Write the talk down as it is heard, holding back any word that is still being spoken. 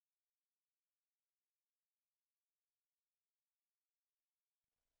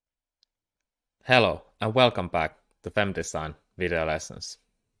Hello and welcome back to FEM Design video lessons.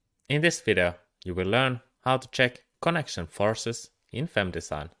 In this video, you will learn how to check connection forces in FEM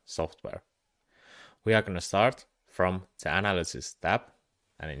Design software. We are going to start from the Analysis tab,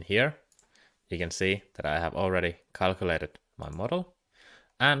 and in here you can see that I have already calculated my model,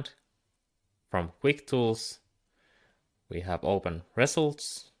 and from Quick Tools we have open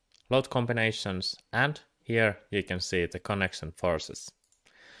results, load combinations, and here you can see the connection forces.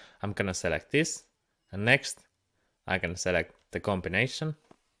 I'm gonna select this, and next I can select the combination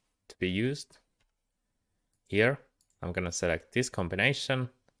to be used. Here I'm gonna select this combination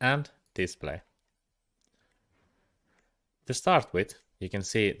and display. To start with, you can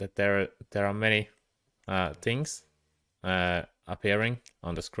see that there are many things appearing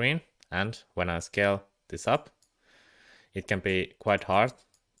on the screen, and when I scale this up, it can be quite hard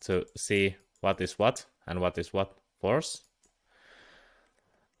to see what is what and what is what force.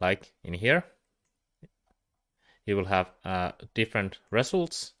 Like in here, you will have different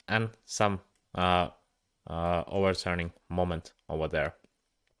results and some overturning moment over there.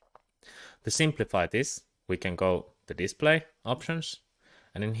 To simplify this, we can go to display options,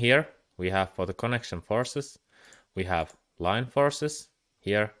 and in here we have for the connection forces, we have line forces.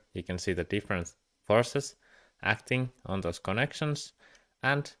 Here you can see the different forces acting on those connections,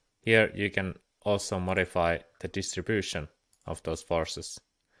 and here you can also modify the distribution of those forces.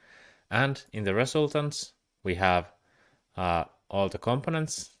 And in the resultants, we have all the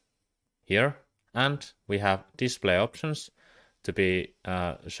components here, and we have display options to be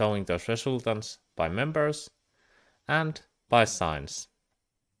showing those resultants by members and by signs.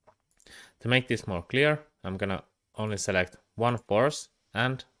 To make this more clear, I'm gonna only select one force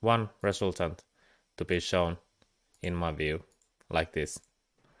and one resultant to be shown in my view, like this.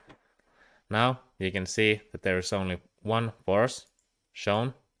 Now you can see that there is only one force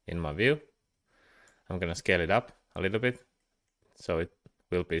shown in my view. I'm gonna scale it up a little bit so it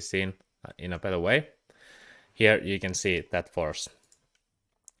will be seen in a better way. Here you can see that force.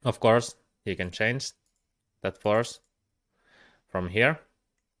 Of course, you can change that force from here,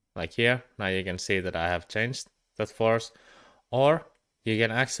 like here. Now you can see that I have changed that force, or you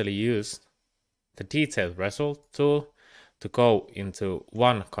can actually use the detailed result tool to go into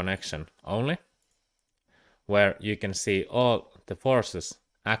one connection only, where you can see all the forces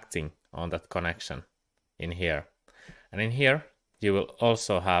acting on that connection in here. And in here you will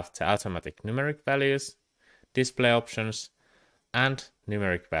also have the automatic numeric values, display options, and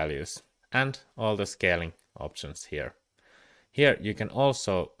numeric values, and all the scaling options here. Here you can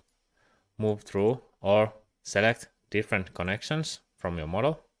also move through or select different connections from your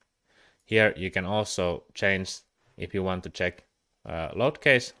model. Here you can also change if you want to check load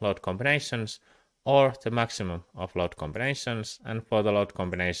case, load combinations, or the maximum of load combinations. And for the load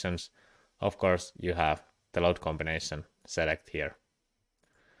combinations, of course, you have the load combination select here.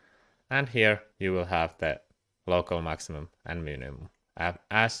 And here you will have the local maximum and minimum,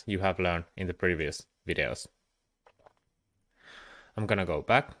 as you have learned in the previous videos. I'm gonna go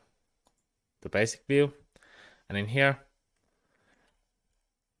back to basic view, and in here,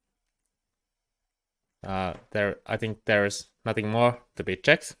 I think there is nothing more to be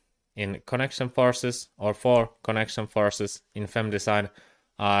checked in connection forces or for connection forces in FEM Design.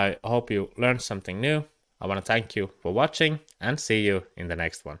 I hope you learned something new. I want to thank you for watching and see you in the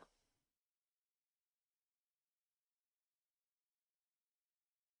next one.